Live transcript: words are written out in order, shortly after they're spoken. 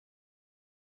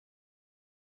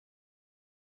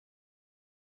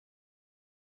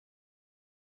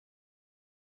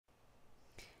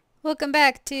Welcome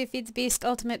back to Feed the Beast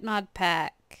Ultimate Mod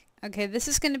Pack. Okay, this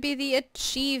is going to be the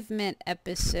achievement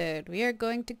episode. We are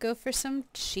going to go for some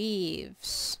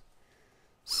achieves.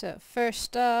 So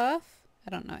first off,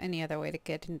 I don't know any other way to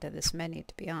get into this menu,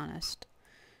 to be honest.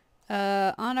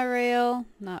 On a rail,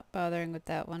 not bothering with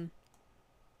that one.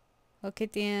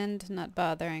 Locate the end, not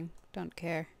bothering, don't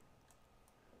care.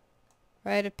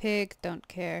 Ride a pig, don't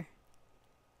care.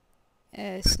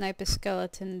 Snipe a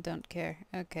skeleton, don't care.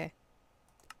 Okay.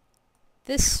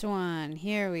 This one,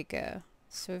 here we go.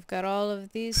 So we've got all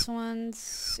of these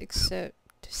ones except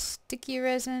sticky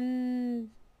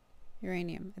resin,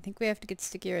 uranium. I think we have to get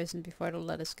sticky resin before it'll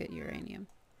let us get uranium.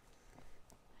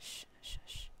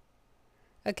 Shush.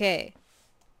 Okay,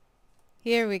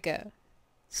 here we go.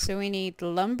 So we need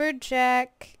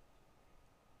lumberjack.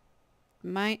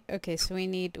 Okay, so we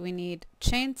need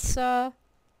chainsaw,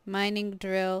 mining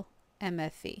drill,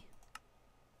 MFE.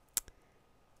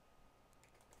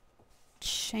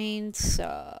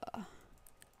 Chainsaw.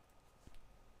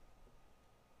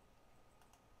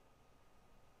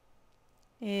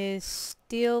 Is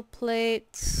steel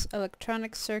plates,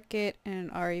 electronic circuit,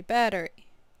 and an RE battery.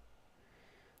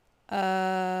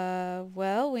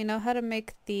 Well, we know how to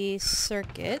make these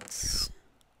circuits.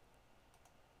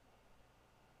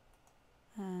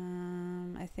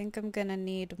 I think I'm gonna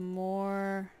need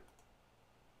more.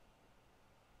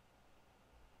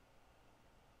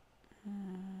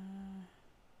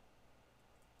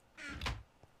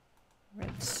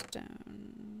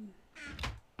 Redstone.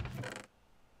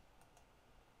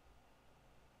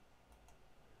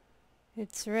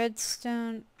 It's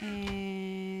redstone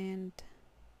and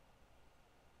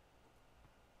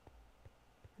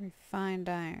refined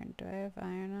iron. Do I have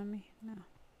iron on me? No.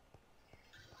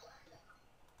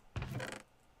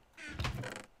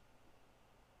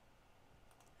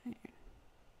 Iron.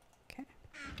 Okay.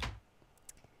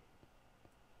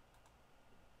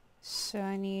 So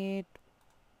I need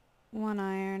 1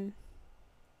 iron.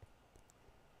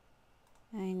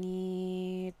 I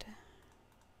need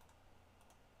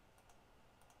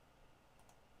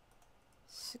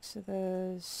 6 of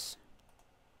those.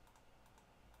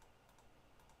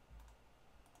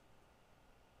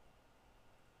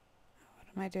 What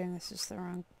am I doing? This is the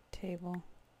wrong table.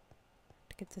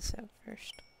 To get this out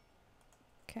first.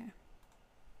 Okay.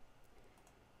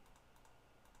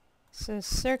 So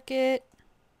circuit.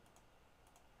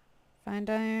 Find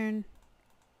iron.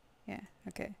 Yeah,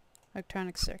 okay.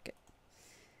 Electronic circuit.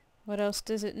 What else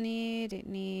does it need? It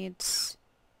needs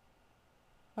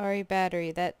RE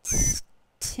battery. That's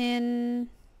tin.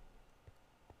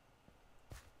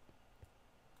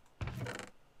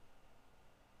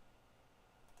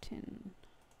 Tin.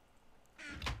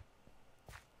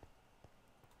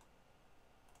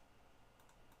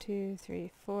 Two,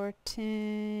 three, 4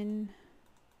 tin.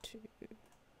 2.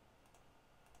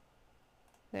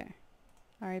 There.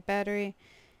 RE battery.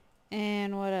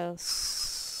 And what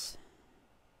else?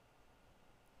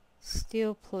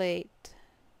 Steel plate.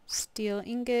 Steel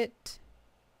ingot.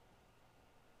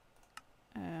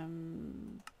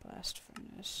 Blast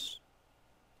furnace.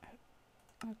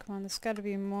 Oh, come on, there's got to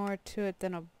be more to it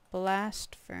than a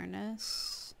blast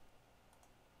furnace.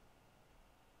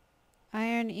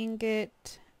 Iron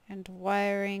ingot and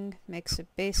wiring makes a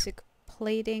basic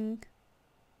plating.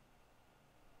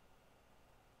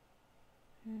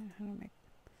 How do I make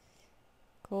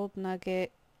gold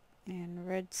nugget and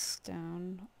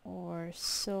redstone or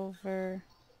silver?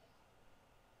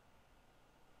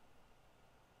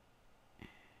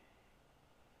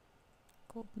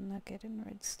 Gold nugget and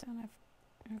redstone.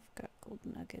 I've got gold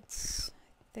nuggets,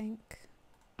 I think.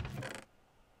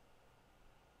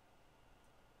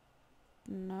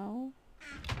 No.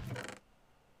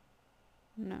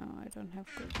 No, I don't have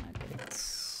gold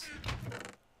nuggets.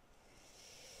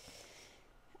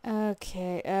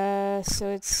 Okay, so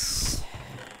it's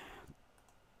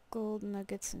gold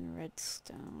nuggets and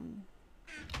redstone.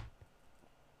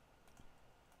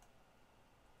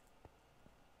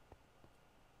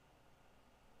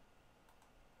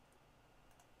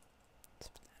 Let's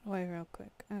put that away real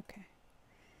quick. Okay.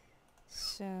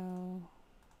 So, one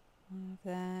of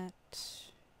that.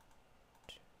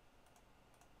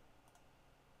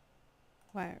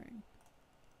 Wiring.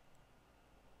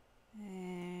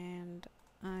 And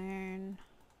iron.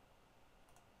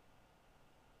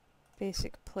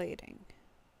 Basic plating.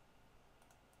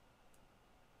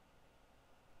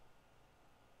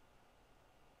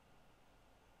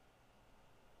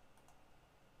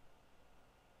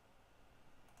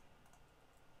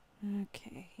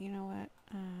 Okay, you know what?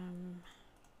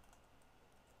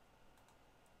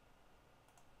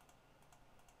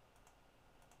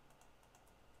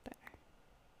 There.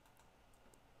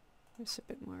 There's a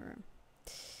bit more room.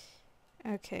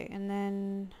 Okay, and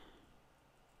then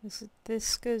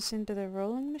this goes into the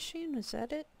rolling machine? Was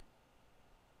that it?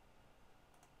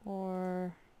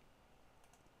 Or...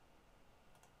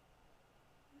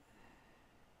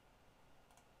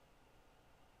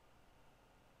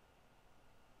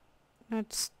 no,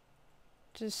 it's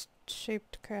just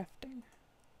shaped crafting.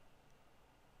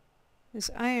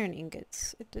 There's iron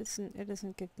ingots. It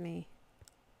doesn't give me...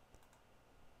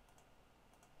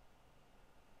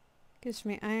 gives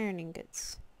me iron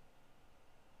ingots.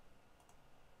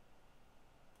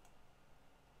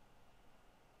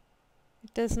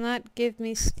 It does not give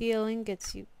me steel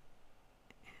ingots, you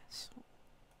asshole.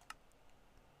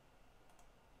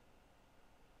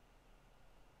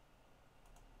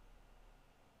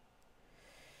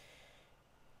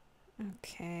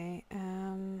 Okay,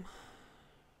 I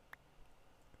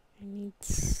need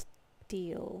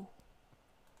steel.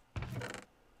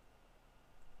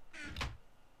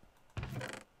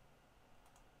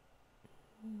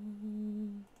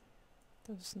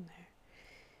 Those in there.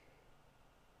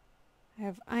 I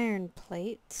have iron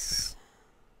plates.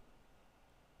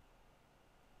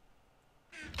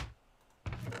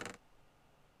 Do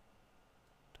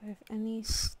I have any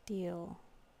steel?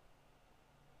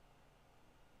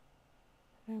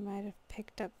 I might have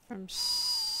picked up from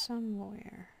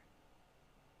somewhere.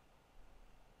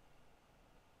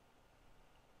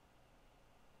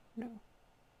 No.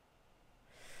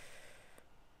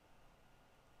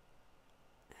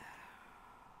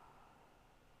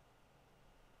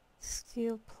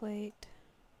 Steel plate.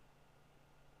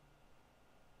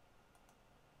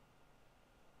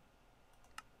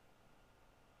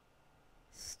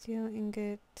 Steel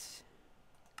ingot.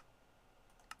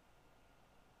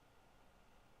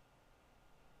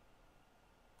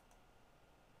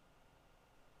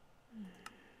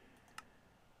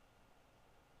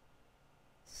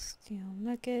 Steel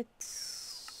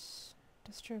nuggets.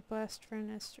 Industrial blast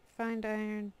furnace. Refined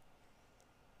iron.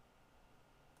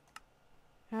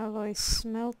 Alloy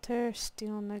smelter.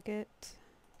 Steel nugget.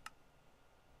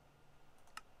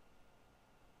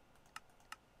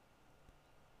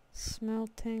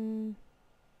 Smelting.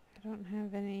 I don't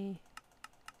have any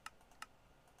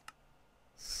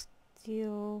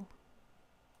steel.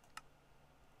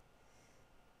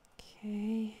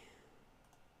 Okay.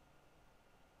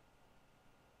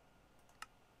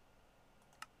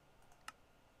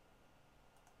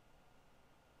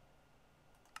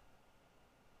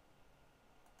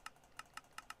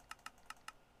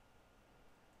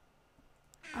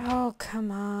 Oh,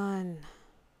 come on.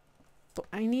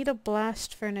 I need a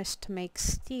blast furnace to make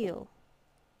steel.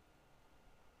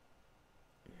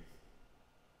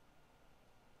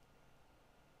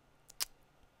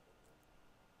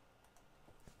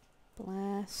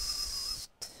 Blast.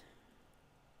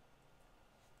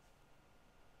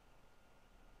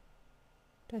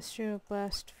 Industrial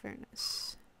blast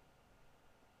furnace.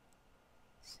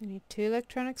 So I need 2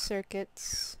 electronic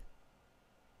circuits.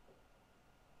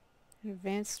 An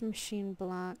advanced machine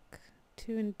block.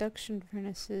 2 induction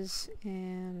furnaces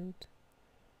and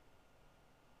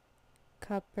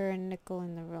copper and nickel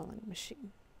in the rolling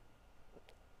machine.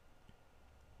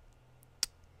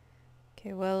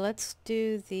 Okay, well, let's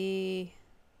do the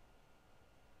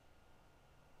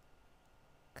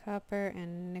copper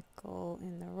and nickel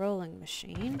in the rolling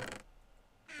machine.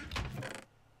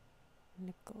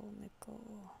 Nickel,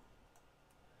 nickel.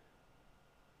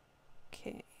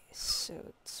 Okay, so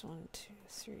it's 1, 2,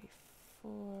 3,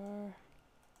 4.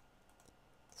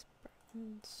 It's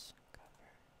bronze,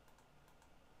 copper.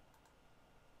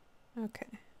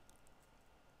 Okay.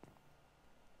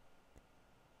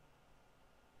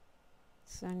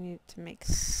 So I need to make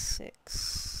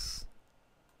 6.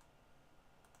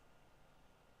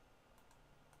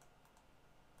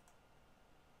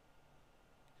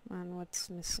 Come on, what's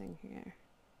missing here?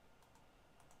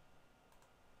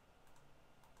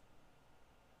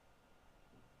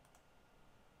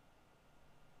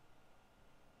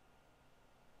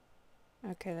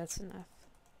 Okay, that's enough.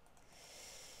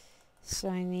 So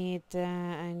I need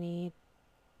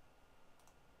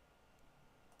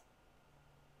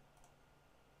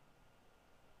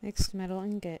mixed metal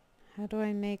ingot. How do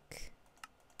I make...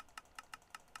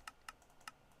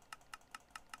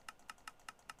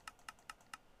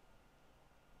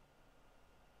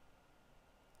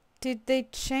 Did they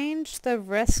change the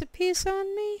recipes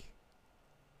on me?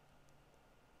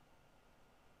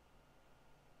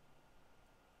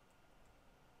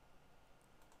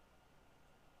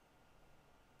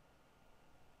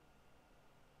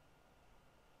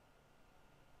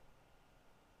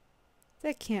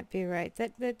 That can't be right.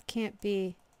 That can't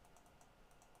be...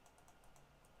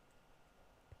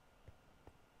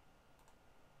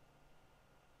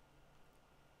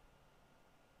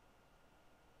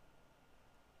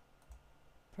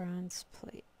 Bronze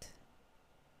plate.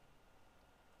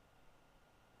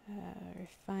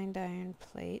 Refined iron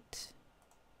plate.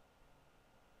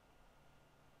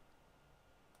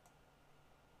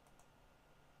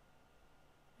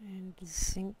 And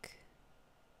zinc.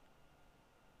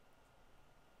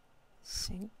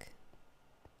 Zinc.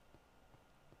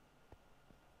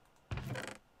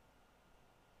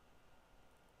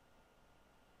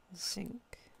 Zinc.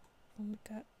 Only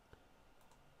got.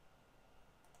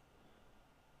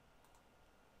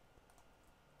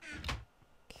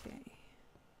 Okay.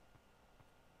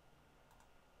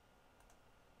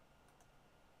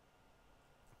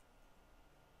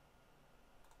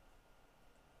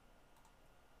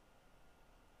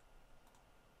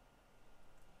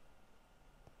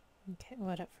 Okay,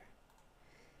 whatever.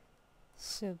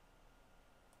 So,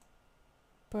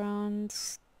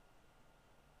 bronze,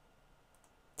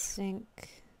 zinc,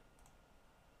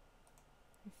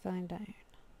 refined iron.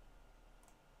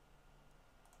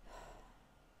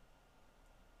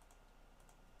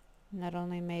 And that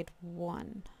only made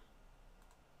one.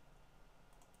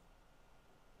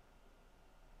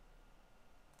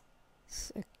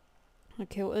 So,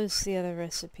 okay, what was the other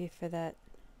recipe for that?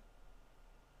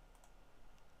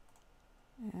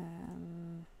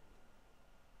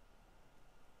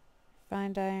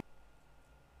 Refined iron.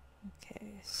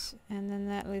 Okay, so, and then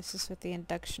that leaves us with the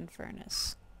induction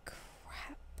furnace.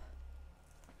 Crap.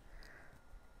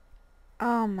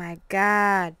 Oh my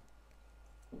god.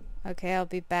 Okay, I'll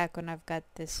be back when I've got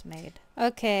this made.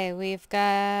 Okay, we've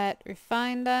got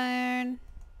refined iron,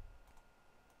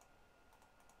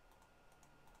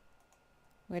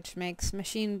 which makes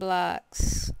machine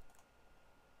blocks.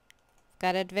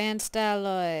 Got advanced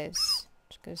alloys,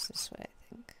 which goes this way, I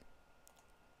think.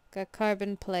 Got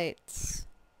carbon plates.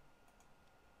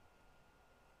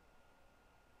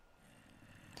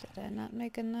 Did I not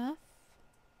make enough?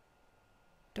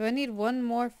 Do I need one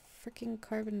more freaking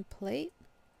carbon plate?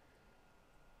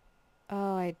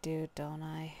 Oh, I do, don't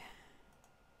I?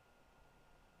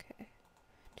 Okay. 1,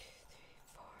 2, 3,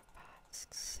 4, 5,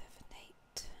 6, 7,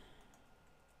 8.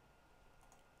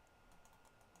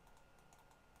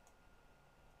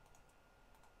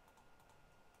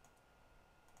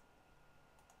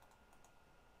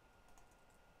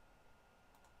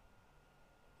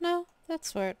 No,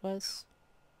 that's where it was.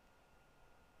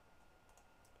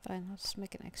 Fine, I'll just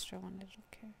make an extra one, I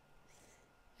don't care.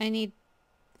 I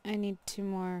need 2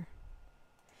 more.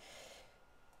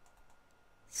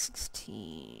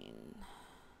 16.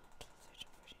 12,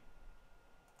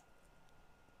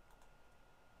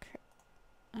 13,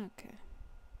 14. Okay.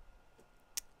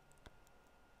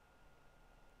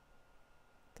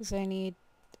 Because I need,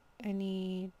 no,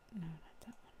 not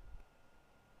that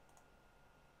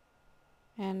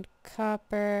one. And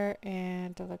copper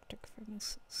and electric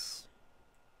furnaces.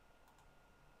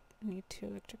 I need 2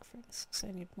 electric furnaces.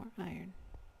 I need more iron.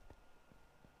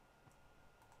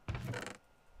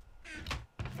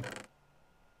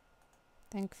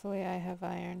 Thankfully I have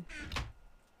iron.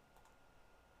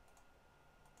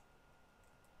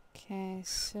 Okay,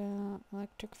 so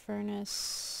electric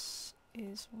furnace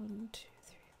is 1, 2,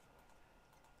 3,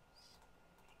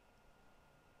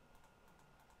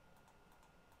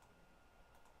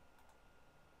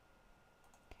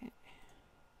 4. Okay.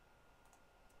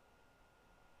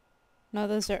 No,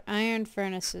 those are iron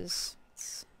furnaces.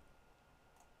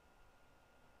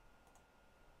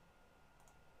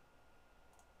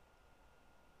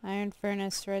 Iron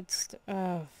furnace, redstone.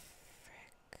 Oh,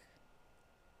 frick.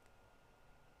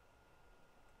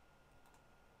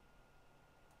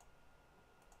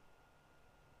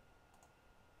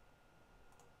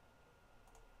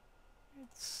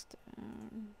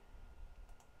 Redstone.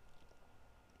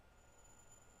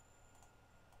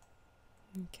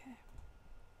 Okay.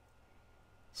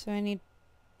 So I need.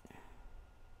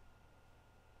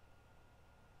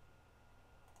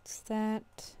 It's that.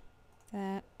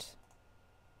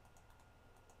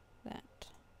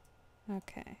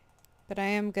 Okay. But I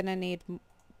am gonna need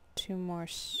 2 more.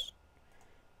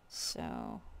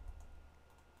 So.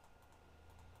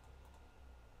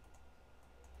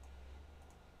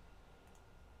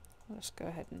 Let's go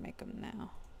ahead and make them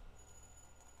now.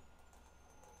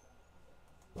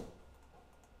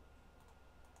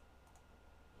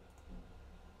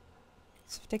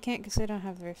 Except I can't because I don't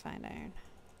have the refined iron.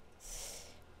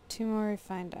 2 more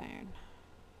refined iron.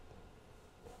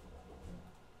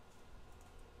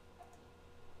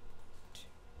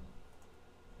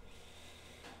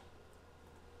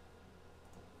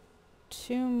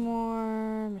 Two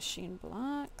more machine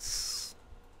blocks.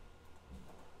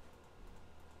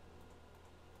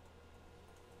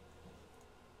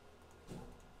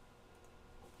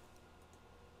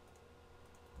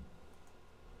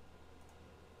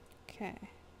 Okay.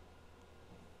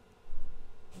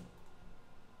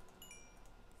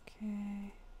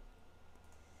 Okay.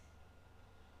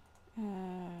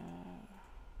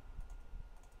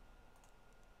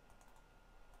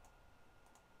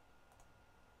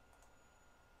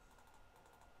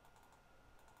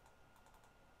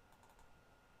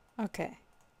 Okay.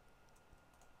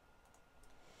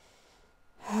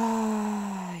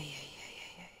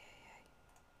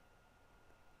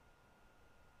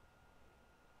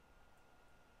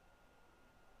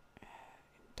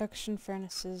 Induction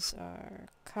furnaces are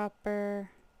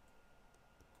copper.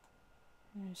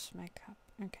 There's my copper.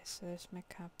 Okay, so there's my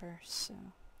copper, so.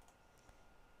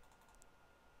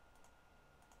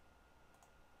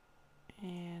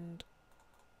 And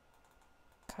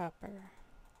copper.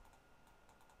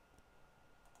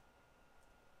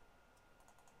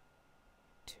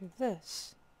 To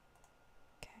this.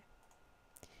 Okay.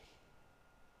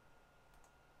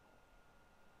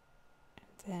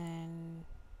 And then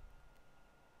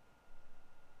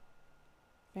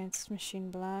advanced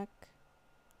machine block.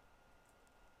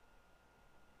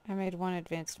 I made one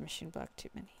advanced machine block too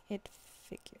many. It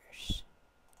figures.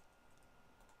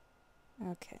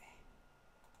 Okay.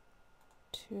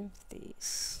 2 of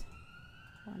these.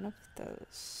 1 of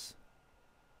those.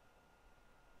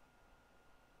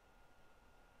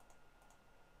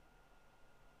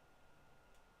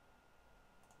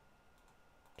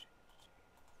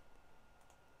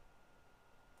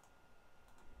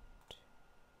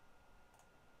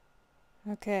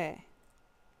 Okay.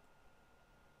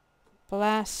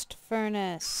 Blast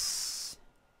furnace.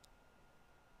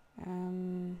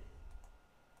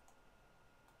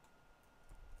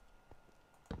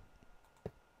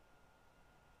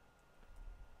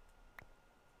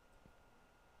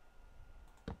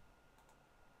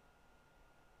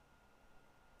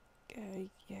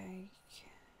 Yay.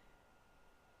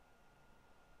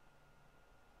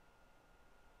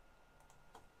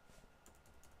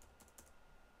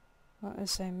 What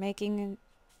was I making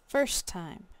first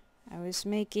time? I was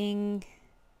making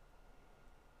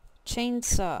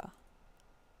chainsaw.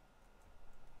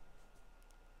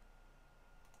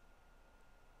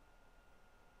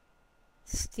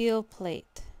 Steel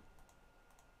plate.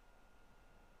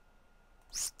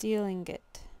 Steel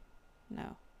ingot.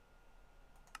 No.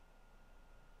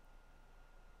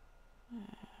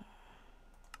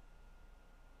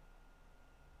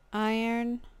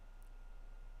 Iron.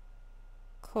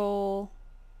 Coal.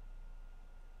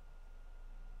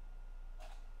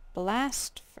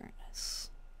 Blast furnace.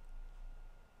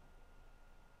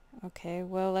 Okay,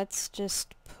 well, let's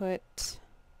just put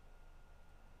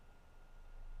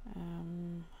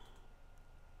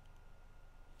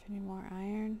any more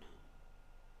iron?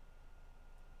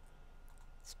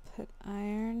 Let's put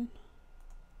iron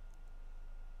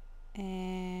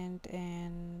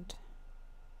and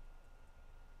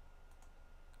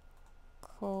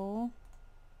coal.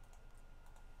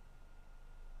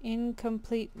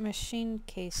 Incomplete machine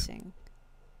casing.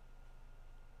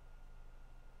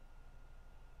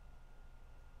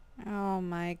 Oh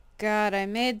my god, I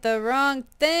made the wrong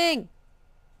thing!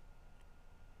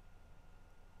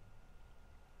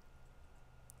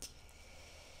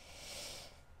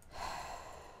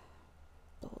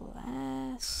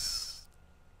 Blast.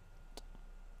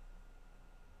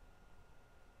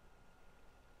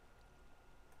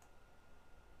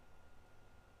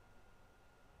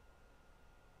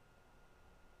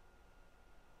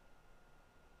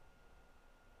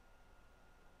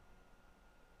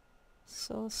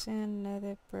 Soul sand,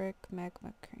 nether brick,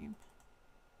 magma cream.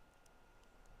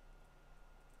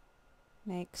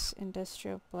 Makes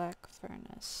industrial black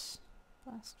furnace.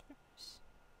 Blast furnace.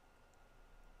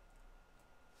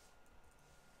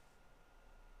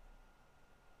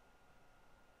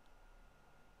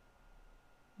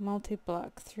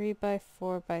 Multi-block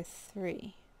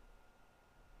 3x4x3.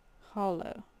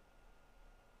 Hollow.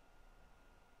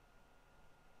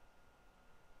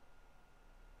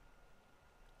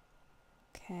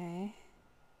 Okay.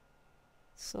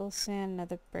 Soul sand,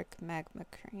 nether brick, magma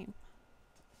cream.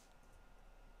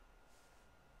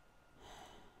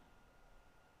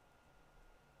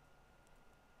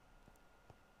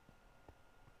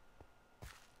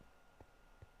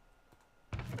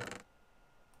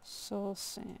 Soul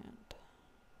sand.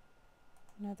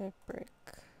 Nether brick.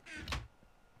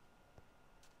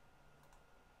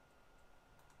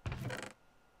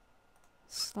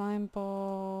 Slime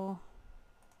ball.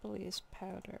 Blaze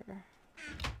powder.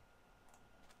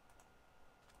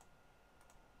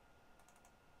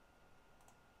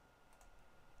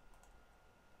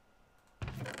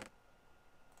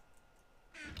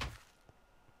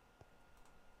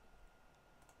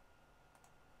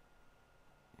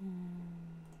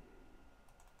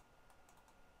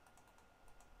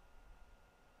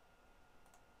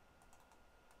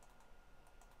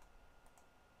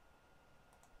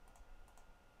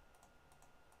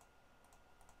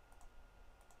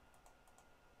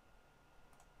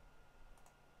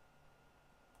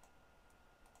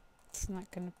 That's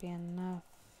not gonna be enough.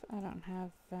 I don't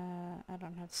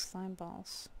have slime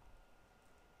balls.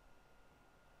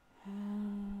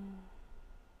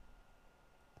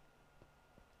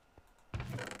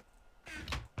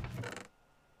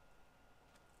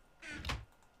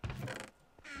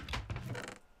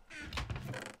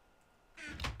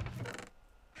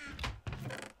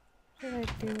 What did I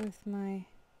do with my...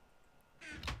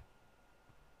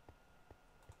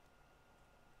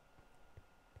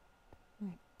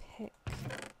 pick?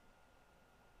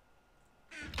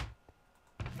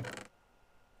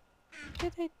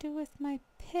 What did I do with my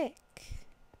pick?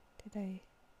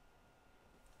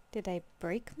 Did I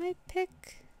break my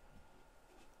pick?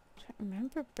 I don't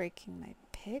remember breaking my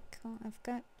pick. Well, I've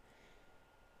got...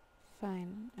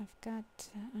 Fine. I've got,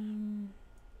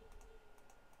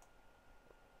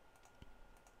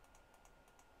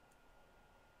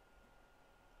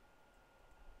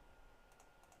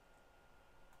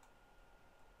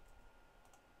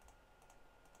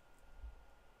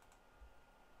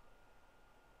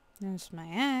 there's my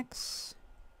axe.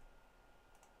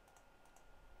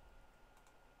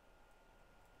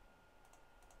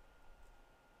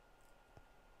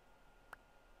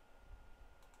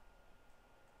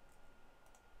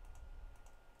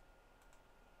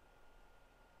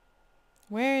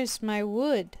 Where is my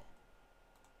wood?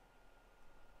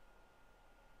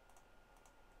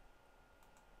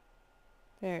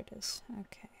 There it is.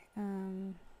 Okay.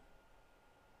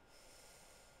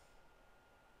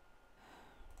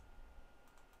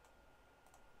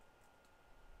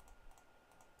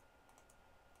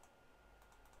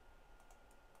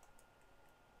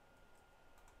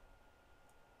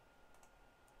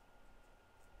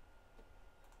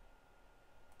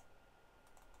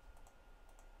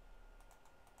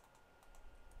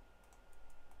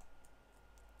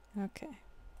 Okay.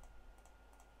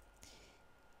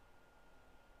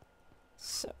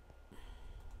 So.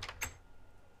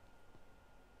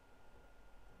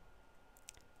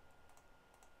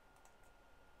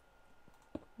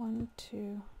 One,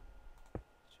 two,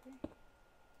 three.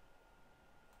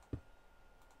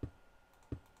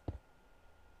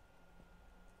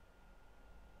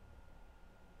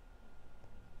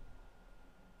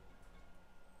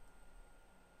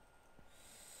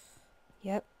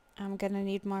 Yep. I'm gonna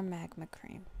need more magma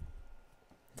cream.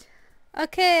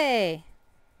 Okay.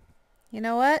 You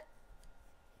know what?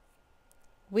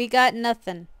 We got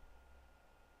nothing.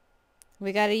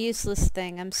 We got a useless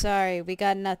thing. I'm sorry. We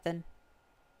got nothing.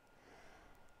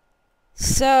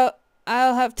 So,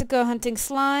 I'll have to go hunting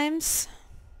slimes.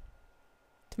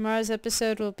 Tomorrow's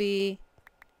episode will be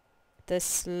the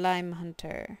slime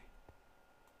hunter.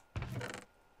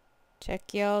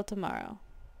 Check y'all tomorrow.